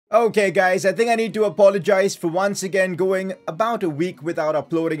Okay guys, I think I need to apologize for once again going about a week without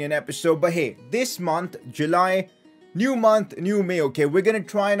uploading an episode. But hey, this month, July, new month, new me, okay? We're gonna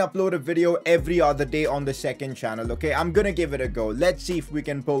try and upload a video every other day on the second channel, okay? I'm gonna give it a go. Let's see if we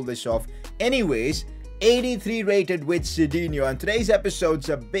can pull this off. Anyways, 83 rated with SIDINHO, and today's episode's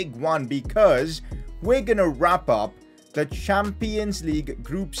a big one because we're gonna wrap up the Champions League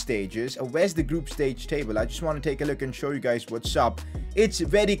group stages. Where's the group stage table? I just want to take a look and show you guys what's up. It's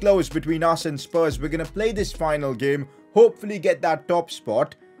very close between us and Spurs. We're going to play this final game, hopefully get that top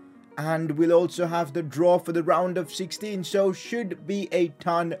spot, and we'll also have the draw for the round of 16, so should be a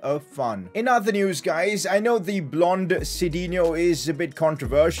ton of fun. In other news, guys, I know the blonde SIDINHO is a bit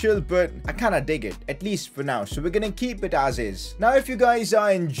controversial, but I kind of dig it, at least for now, so we're gonna keep it as is. Now, if you guys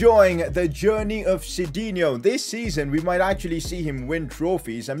are enjoying the journey of SIDINHO this season, we might actually see him win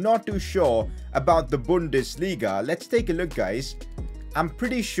trophies. I'm not too sure about the Bundesliga. Let's take a look, guys. I'm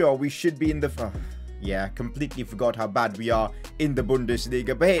pretty sure we should be in the... yeah, completely forgot how bad we are in the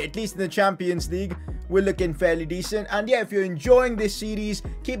Bundesliga. But hey, at least in the Champions League, we're looking fairly decent. And yeah, if you're enjoying this series,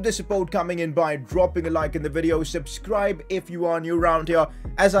 keep the support coming in by dropping a like in the video. Subscribe if you are new around here.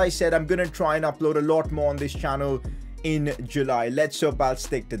 As I said, I'm going to try and upload a lot more on this channel in July. Let's hope I'll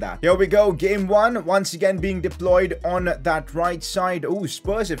stick to that. Here we go. Game 1. Once again being deployed on that right side. Oh,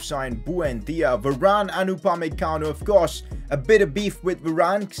 Spurs have signed Buendia, Varane and Upamecano. Of course, a bit of beef with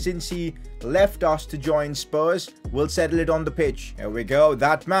Varane since he left us to join Spurs. We'll settle it on the pitch. Here we go.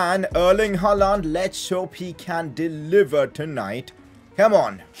 That man, Erling Haaland. Let's hope he can deliver tonight. Come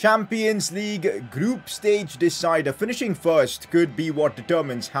on. Champions League group stage decider. Finishing first could be what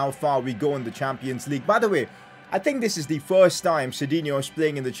determines how far we go in the Champions League. By the way, I think this is the first time SIDINHO is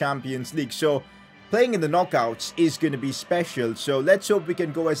playing in the Champions League, so playing in the knockouts is going to be special. So let's hope we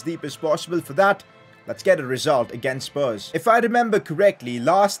can go as deep as possible. For that, let's get a result against Spurs. If I remember correctly,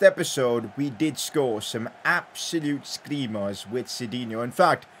 last episode we did score some absolute screamers with SIDINHO. In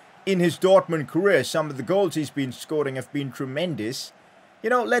fact, in his Dortmund career, some of the goals he's been scoring have been tremendous.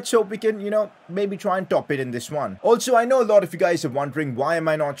 You know, let's hope we can, maybe try and top it in this one. Also, I know a lot of you guys are wondering, why am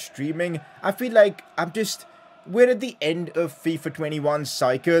I not streaming? I feel like we're at the end of FIFA 21's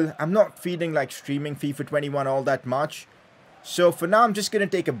cycle. I'm not feeling like streaming FIFA 21 all that much. So for now, I'm just going to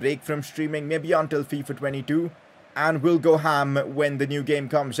take a break from streaming, maybe until FIFA 22. And we'll go ham when the new game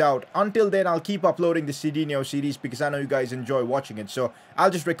comes out. Until then, I'll keep uploading the SIDINHO series because I know you guys enjoy watching it. So I'll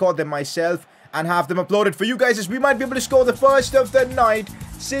just record them myself and have them uploaded for you guys, as we might be able to score the first of the night.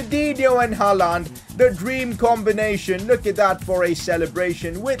 SIDINHO and Haaland, the dream combination. Look at that for a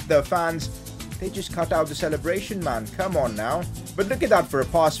celebration with the fans. They just cut out the celebration, man. Come on now. But look at that for a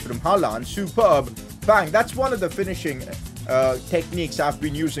pass from Haaland. Superb. Bang. That's one of the finishing techniques I've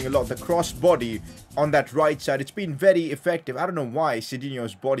been using a lot. The cross body on that right side. It's been very effective. I don't know why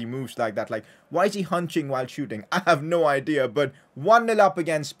SIDINHO's body moves like that. Like, why is he hunching while shooting? I have no idea. But 1-0 up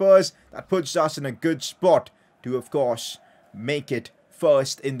against Spurs. That puts us in a good spot to, of course, make it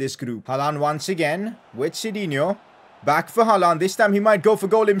first in this group. Haaland once again with SIDINHO. Back for Haaland. This time he might go for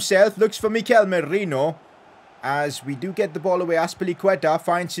goal himself. Looks for Mikel Merino. As we do get the ball away. Azpilicueta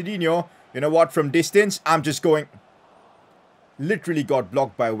finds SIDINHO. You know what? From distance, I'm just going... Literally got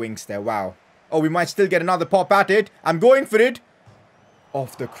blocked by wings there. Wow. Oh, we might still get another pop at it. I'm going for it.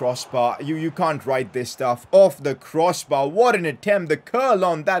 Off the crossbar. You can't write this stuff. Off the crossbar. What an attempt. The curl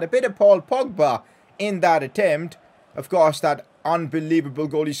on that. A bit of Paul Pogba in that attempt. Of course, that unbelievable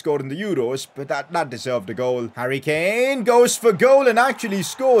goal he scored in the Euros, but that deserved a goal. Harry Kane goes for goal and actually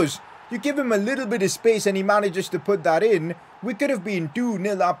scores. You give him a little bit of space and he manages to put that in. We could have been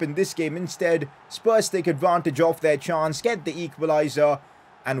 2-0 up in this game. Instead, Spurs take advantage of their chance, get the equaliser,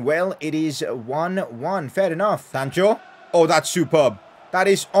 and well, it is 1-1. Fair enough. Sancho. Oh, that's superb. That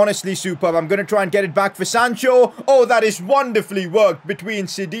is honestly superb. I'm going to try and get it back for Sancho. Oh, that is wonderfully worked between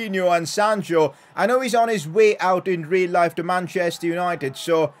SIDINHO and Sancho. I know he's on his way out in real life to Manchester United,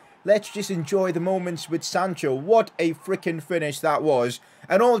 so let's just enjoy the moments with Sancho. What a freaking finish that was.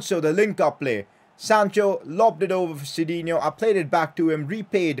 And also the link-up play. Sancho lobbed it over for SIDINHO. I played it back to him,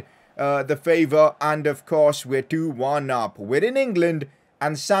 repaid the favour, and of course we're 2-1 up. We're in England,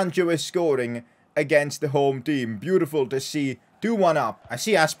 and Sancho is scoring against the home team. Beautiful to see. 2-1 up. I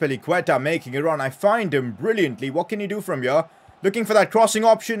see Azpilicueta making a run. I find him brilliantly. What can he do from here? Looking for that crossing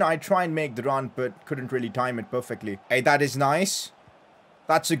option. I try and make the run, but couldn't really time it perfectly. Hey, that is nice.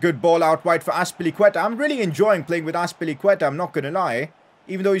 That's a good ball out wide for Azpilicueta. I'm really enjoying playing with Azpilicueta, I'm not going to lie.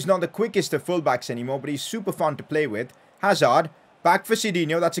 Even though he's not the quickest of fullbacks anymore, but he's super fun to play with. Hazard Back for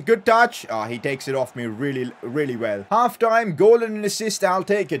SIDINHO. That's a good touch. Ah, he takes it off me really, really well. Half-time, goal and an assist. I'll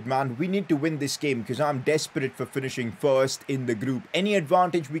take it, man. We need to win this game because I'm desperate for finishing first in the group. Any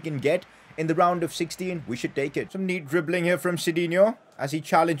advantage we can get in the round of 16, we should take it. Some neat dribbling here from SIDINHO as he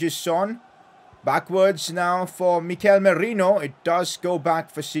challenges Son. Backwards now for Mikel Merino. It does go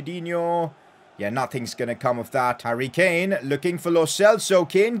back for SIDINHO. Yeah, nothing's going to come of that. Harry Kane looking for Lo Celso.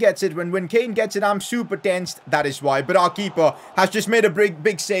 Kane gets it. When Kane gets it, I'm super tensed. That is why. But our keeper has just made a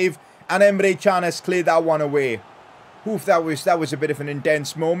big save. And Emre Can has cleared that one away. Oof, that was a bit of an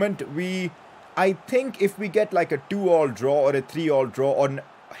intense moment. I think if we get like a 2-all draw or a 3-all draw on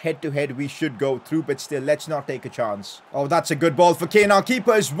head-to-head, we should go through. But still, let's not take a chance. Oh, that's a good ball for Kane. Our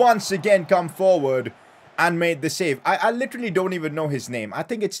keeper has once again come forward and made the save. I literally don't even know his name. I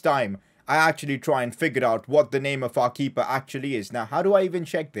think it's time I actually try and figure out what the name of our keeper actually is. Now, how do I even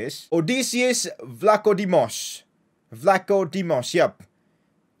check this? Odysseus Vlachodimos. Vlachodimos, yep.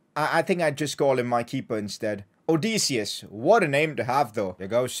 I think I'd just call him my keeper instead. Odysseus. What a name to have, though. There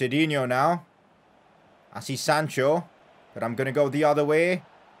goes SIDINHO now. I see Sancho. But I'm going to go the other way.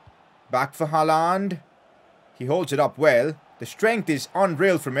 Back for Haaland. He holds it up well. The strength is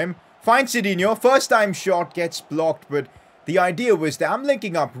unreal from him. Finds SIDINHO. First time shot gets blocked, but the idea was that I'm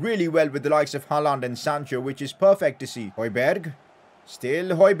linking up really well with the likes of Haaland and Sancho, which is perfect to see. Højbjerg.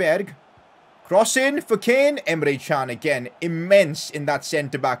 Still Højbjerg. Cross in for Kane. Emre Can again. Immense in that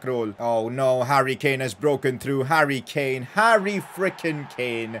centre-back role. Oh no, Harry Kane has broken through. Harry Kane. Harry frickin'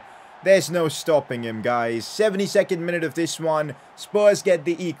 Kane. There's no stopping him, guys. 72nd minute of this one. Spurs get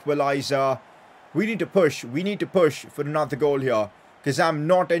the equaliser. We need to push. We need to push for another goal here. Because I'm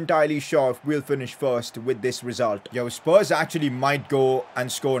not entirely sure if we'll finish first with this result. Yo, Spurs actually might go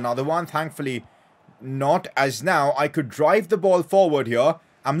and score another one. Thankfully, not. As now, I could drive the ball forward here.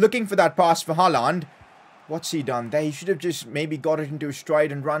 I'm looking for that pass for Haaland. What's he done there? He should have just maybe got it into a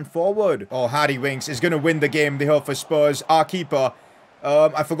stride and run forward. Oh, Harry Winks is going to win the game here for Spurs. Our keeper,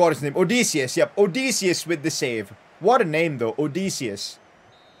 I forgot his name. Odysseus. Yep, Odysseus with the save. What a name, though. Odysseus.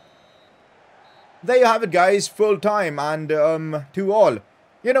 There you have it, guys. Full time and 2-all.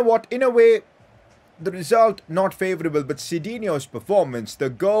 You know what? In a way, the result not favourable, but SIDINHO's performance,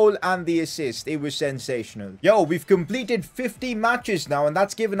 the goal and the assist, it was sensational. Yo, we've completed 50 matches now, and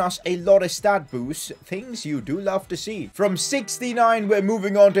that's given us a lot of stat boosts. Things you do love to see. From 69, we're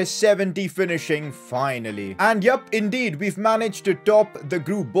moving on to 70 finishing, finally. And yep, indeed, we've managed to top the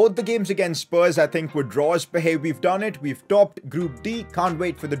group. Both the games against Spurs, I think, were draws, but hey, we've done it. We've topped Group D. Can't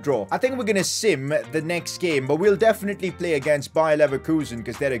wait for the draw. I think we're going to sim the next game, but we'll definitely play against Bayer Leverkusen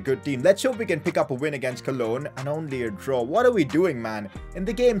because they're a good team. Let's hope we can pick up a win against Cologne and only a draw. What are we doing, man? In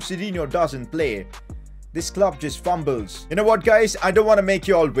the game, SIDINHO doesn't play. This club just fumbles. You know what, guys? I don't want to make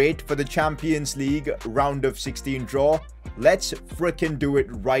you all wait for the Champions League round of 16 draw. Let's frickin' do it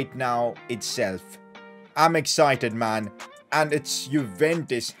right now itself. I'm excited, man. And it's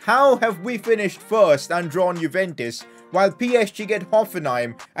Juventus. How have we finished first and drawn Juventus while PSG get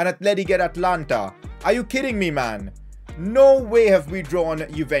Hoffenheim and Atleti get Atlanta? Are you kidding me, man? No way have we drawn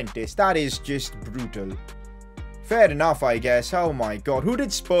Juventus. That is just brutal. Fair enough, I guess. Oh my god. Who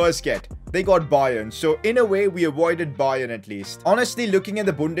did Spurs get? They got Bayern. So in a way, we avoided Bayern at least. Honestly, looking at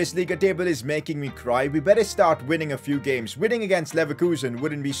the Bundesliga table is making me cry. We better start winning a few games. Winning against Leverkusen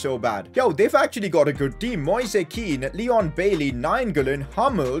wouldn't be so bad. Yo, they've actually got a good team. Moise Kean, Leon Bailey, Nainggolan,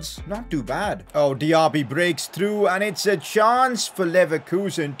 Hummels. Not too bad. Oh, Diaby breaks through and it's a chance for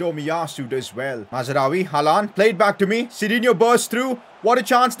Leverkusen. Tomiyasu does well. Mazraoui, Haaland, played back to me. SIDINHO bursts through. What a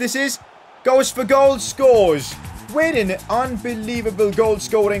chance this is. Goes for goal, scores. We're in unbelievable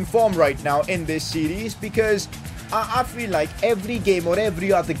goal-scoring form right now in this series because I feel like every game or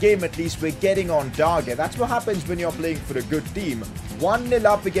every other game at least we're getting on target. That's what happens when you're playing for a good team. 1-0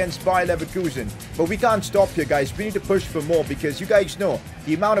 up against Bayer Leverkusen. But we can't stop here, guys. We need to push for more because you guys know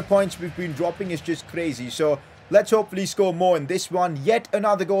the amount of points we've been dropping is just crazy. So let's hopefully score more in this one. Yet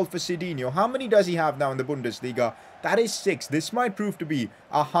another goal for SIDINHO. How many does he have now in the Bundesliga? That is 6. This might prove to be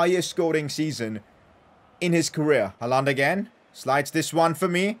our highest scoring season in his career. Haaland again. Slides this one for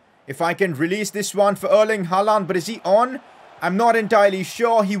me. If I can release this one for Erling Haaland. But is he on? I'm not entirely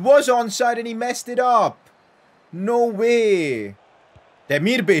sure. He was onside and he messed it up. No way.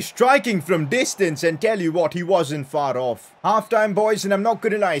 Demirbe striking from distance, and tell you what, he wasn't far off. Halftime, boys, and I'm not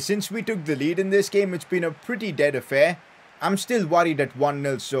gonna lie, since we took the lead in this game, it's been a pretty dead affair. I'm still worried at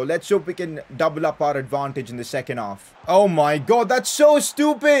 1-0, so let's hope we can double up our advantage in the second half. Oh my god, that's so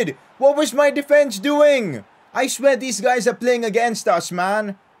stupid! What was my defense doing? I swear these guys are playing against us,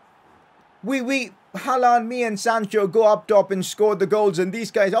 man. Haaland, me and Sancho go up top and score the goals, and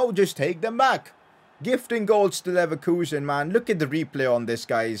these guys, oh, just take them back. Gifting goals to Leverkusen, man. Look at the replay on this,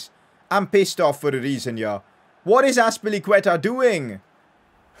 guys. I'm pissed off for a reason here. What is Azpilicueta doing?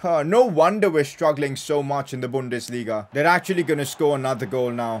 No wonder we're struggling so much in the Bundesliga. They're actually going to score another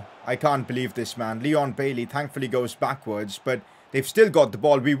goal now. I can't believe this, man. Leon Bailey thankfully goes backwards, but they've still got the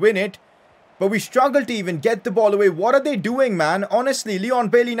ball. We win it, but we struggle to even get the ball away. What are they doing, man? Honestly, Leon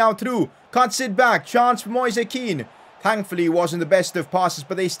Bailey now through. Can't sit back. Chance for Moise Keane. Thankfully, it wasn't the best of passes,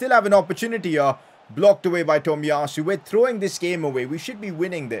 but they still have an opportunity here. Blocked away by Tomiyasu. We're throwing this game away. We should be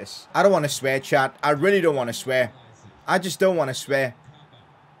winning this. I don't want to swear, chat. I really don't want to swear. I just don't want to swear.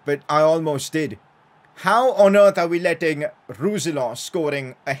 But I almost did. How on earth are we letting Roussillon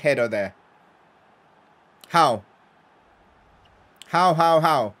scoring a header there? How?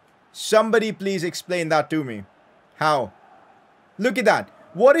 How? Somebody please explain that to me. How? Look at that.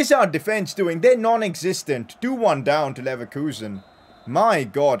 What is our defense doing? They're non-existent. 2-1 down to Leverkusen. My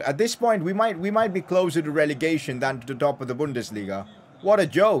God. At this point, we might be closer to relegation than to the top of the Bundesliga. What a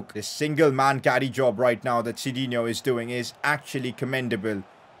joke. This single man carry job right now that Sidinho is doing is actually commendable.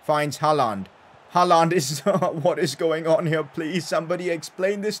 Finds Haaland. Haaland is... what is going on here? Please, somebody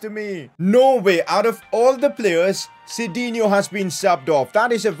explain this to me. No way. Out of all the players, Sidinho has been subbed off.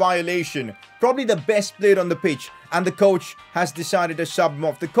 That is a violation. Probably the best player on the pitch. And the coach has decided to sub him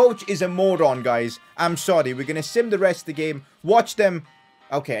off. The coach is a moron, guys. I'm sorry. We're going to sim the rest of the game. Watch them.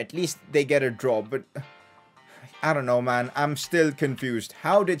 Okay, at least they get a draw. But... I don't know, man. I'm still confused.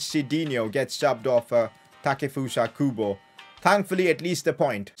 How did Sidinho get subbed off Takefusa Kubo? Thankfully, at least a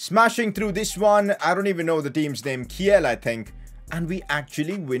point. Smashing through this one. I don't even know the team's name. Kiel, I think. And we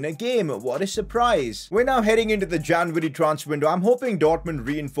actually win a game. What a surprise. We're now heading into the January transfer window. I'm hoping Dortmund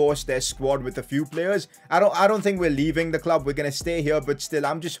reinforce their squad with a few players. I don't think we're leaving the club. We're going to stay here. But still,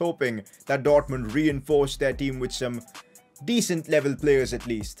 I'm just hoping that Dortmund reinforce their team with some... decent level players at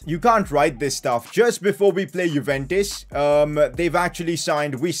least. You can't write this stuff. Just before we play Juventus, they've actually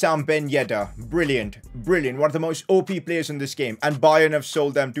signed Wissam Ben Yedder. Brilliant. Brilliant. One of the most OP players in this game. And Bayern have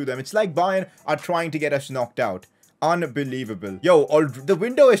sold them to them. It's like Bayern are trying to get us knocked out. Unbelievable. Yo, the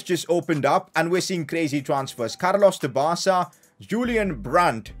window has just opened up and we're seeing crazy transfers. Carlos de Barca, Julian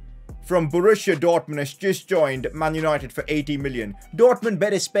Brandt from Borussia Dortmund has just joined Man United for 80 million. Dortmund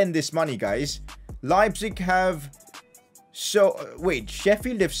better spend this money, guys. Leipzig have... So, wait,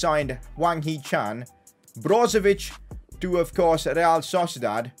 Sheffield have signed Wang Hee-chan. Brozovic to, of course, Real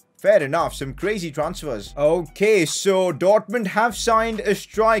Sociedad. Fair enough, some crazy transfers. Okay, so Dortmund have signed a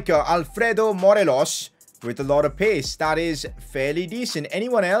striker, Alfredo Morelos, with a lot of pace. That is fairly decent.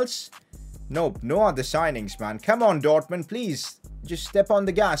 Anyone else? Nope, no other signings, man. Come on, Dortmund, please. Just step on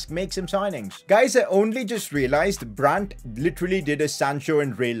the gas, make some signings. Guys, I only just realized Brandt literally did a Sancho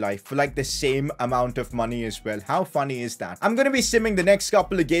in real life for like the same amount of money as well. How funny is that? I'm going to be simming the next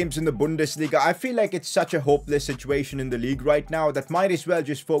couple of games in the Bundesliga. I feel like it's such a hopeless situation in the league right now that might as well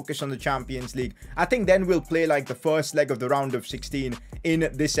just focus on the Champions League. I think then we'll play like the first leg of the round of 16 in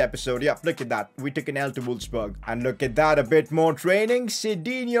this episode. Yeah, look at that. We took an L to Wolfsburg. And look at that, a bit more training.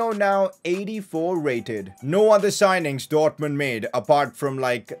 Sidinho now 84 rated. No other signings Dortmund made apart from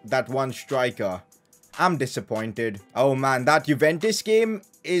like that one striker. I'm disappointed. Oh man, that Juventus game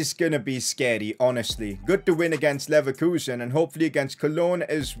is gonna be scary, honestly. Good to win against Leverkusen and hopefully against Cologne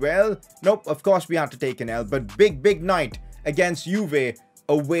as well. Nope, of course we had to take an L, but big night against Juve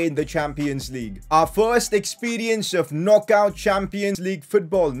away in the Champions League. Our first experience of knockout Champions League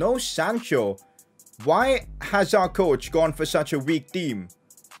football. No Sancho. Why has our coach gone for such a weak team?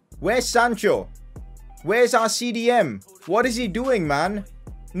 Where's Sancho? Where's our CDM? What is he doing, man?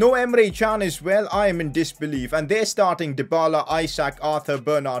 No Emre Can as well. I am in disbelief. And they're starting Dybala, Isaac, Arthur,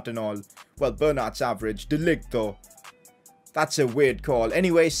 Bernat and all. Well, Bernat's average. De Ligt though. That's a weird call.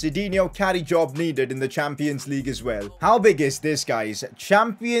 Anyway, Sidinho, carry job needed in the Champions League as well. How big is this, guys?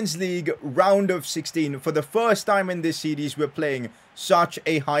 Champions League round of 16. For the first time in this series, we're playing such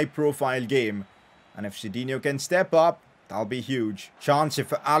a high-profile game. And if Sidinho can step up, that'll be huge. Chance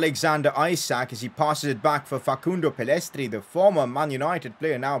for Alexander Isak as he passes it back for Facundo Pellistri, the former Man United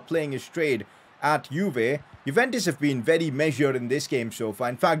player now playing his trade at Juve. Juventus have been very measured in this game so far.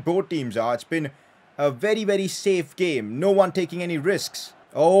 In fact, both teams are. It's been a very safe game. No one taking any risks.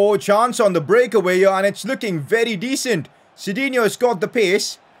 Oh, chance on the breakaway here, and it's looking very decent. Sidinho has got the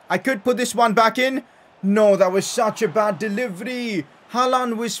pace. I could put this one back in. No, that was such a bad delivery.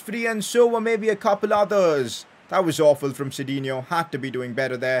 Haaland was free and so were maybe a couple others. That was awful from Sidinho. Had to be doing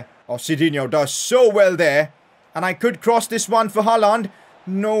better there. Oh, Sidinho does so well there. And I could cross this one for Haaland.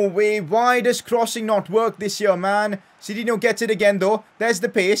 No way. Why does crossing not work this year, man? Sidinho gets it again, though. There's the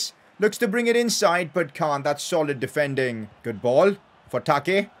pace. Looks to bring it inside, but can't. That's solid defending. Good ball for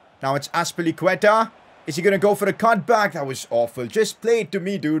Take. Now it's Azpilicueta. Is he going to go for a cutback? That was awful. Just play it to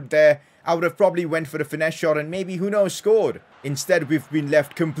me, dude, there. I would have probably went for the finesse shot and maybe, who knows, scored. Instead, we've been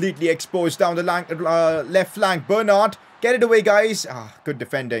left completely exposed down the left flank. Bernard, get it away, guys. Ah, good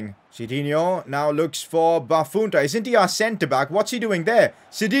defending. SIDINHO now looks for Bafunta. Isn't he our centre-back? What's he doing there?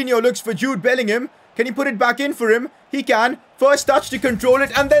 SIDINHO looks for Jude Bellingham. Can he put it back in for him? He can. First touch to control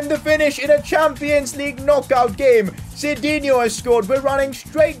it, and then the finish in a Champions League knockout game. SIDINHO has scored. We're running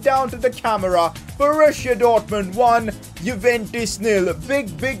straight down to the camera. Borussia Dortmund 1, Juventus 0.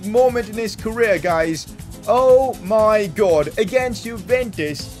 Big moment in his career, guys. Oh my god. Against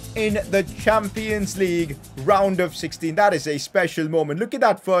Juventus in the Champions League round of 16. That is a special moment. Look at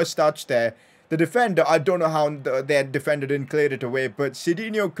that first touch there. The defender, I don't know how their defender didn't clear it away, but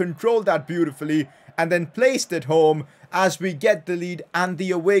SIDINHO controlled that beautifully and then placed it home as we get the lead and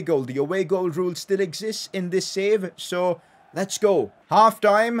the away goal. The away goal rule still exists in this save, so let's go.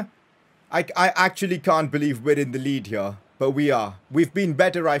 Half-time. I actually can't believe we're in the lead here, but we are. We've been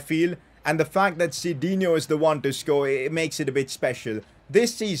better, I feel, and the fact that SIDINHO is the one to score, it makes it a bit special.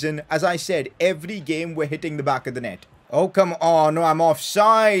 This season, as I said, every game we're hitting the back of the net. Oh, come on. No, I'm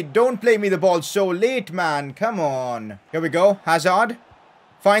offside. Don't play me the ball so late, man. Come on. Here we go. Hazard.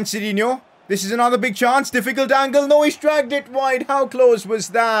 Finds SIDINHO. This is another big chance. Difficult angle. No, he's dragged it wide. How close was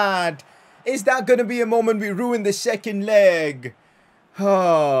that? Is that going to be a moment we ruin the second leg?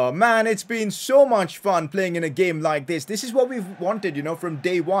 Oh, man, it's been so much fun playing in a game like this. This is what we've wanted, you know, from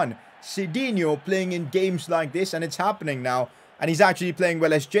day one. SIDINHO playing in games like this, and it's happening now. And he's actually playing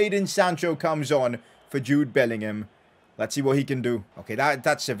well as Jadon Sancho comes on for Jude Bellingham. Let's see what he can do. Okay,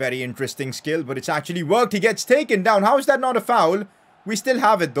 that's a very interesting skill, but it's actually worked. He gets taken down. How is that not a foul? We still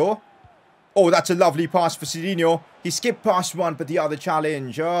have it, though. Oh, that's a lovely pass for SIDINHO. He skipped past one, but the other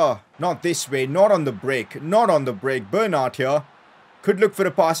challenge. Oh, not this way. Not on the break. Not on the break. Bernard here. Could look for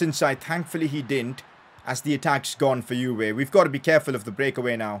a pass inside. Thankfully, he didn't, as the attack's gone for Juve. We've got to be careful of the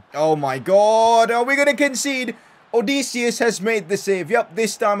breakaway now. Oh, my God. Are we going to concede? Odysseus has made the save. Yep,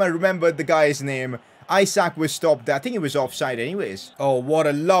 this time I remembered the guy's name. Isaac was stopped there. I think he was offside anyways. Oh, what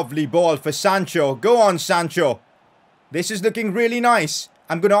a lovely ball for Sancho. Go on, Sancho. This is looking really nice.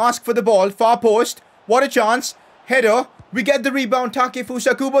 I'm going to ask for the ball. Far post. What a chance. Header. We get the rebound.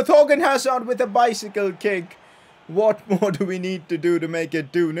 Takefusa Kubo. Thorgan Hazard with a bicycle kick. What more do we need to do to make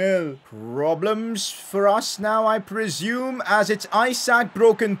it 2-0? Problems for us now, I presume, as it's Isaac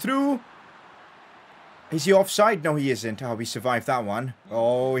broken through. Is he offside? No, he isn't. Oh, we survived that one.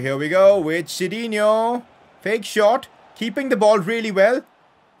 Oh, here we go with SIDINHO. Fake shot. Keeping the ball really well.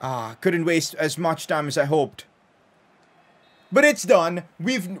 Ah, couldn't waste as much time as I hoped. But it's done.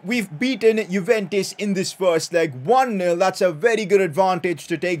 We've beaten Juventus in this first leg. 1-0. That's a very good advantage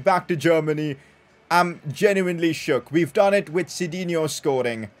to take back to Germany. I'm genuinely shook. We've done it with SIDINHO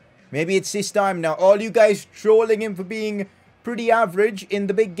scoring. Maybe it's this time now. All you guys trolling him for being pretty average in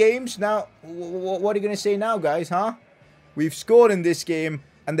the big games. Now, what are you going to say now, guys, huh? We've scored in this game,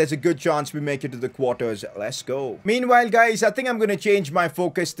 and there's a good chance we make it to the quarters. Let's go. Meanwhile, guys, I think I'm going to change my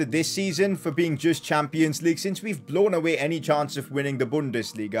focus to this season for being just Champions League, since we've blown away any chance of winning the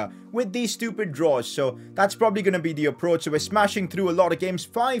Bundesliga with these stupid draws. So that's probably going to be the approach. So we're smashing through a lot of games.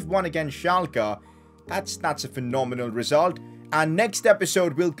 5-1 against Schalke. That's a phenomenal result. And next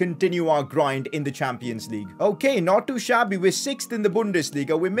episode, we'll continue our grind in the Champions League. Okay, not too shabby. We're 6th in the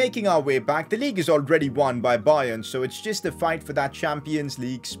Bundesliga. We're making our way back. The league is already won by Bayern, so it's just a fight for that Champions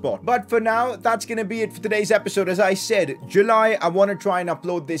League spot. But for now, that's going to be it for today's episode. As I said, July, I want to try and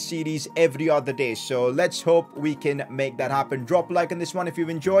upload this series every other day. So let's hope we can make that happen. Drop a like on this one if you've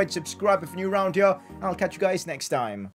enjoyed. Subscribe if you're new around here. I'll catch you guys next time.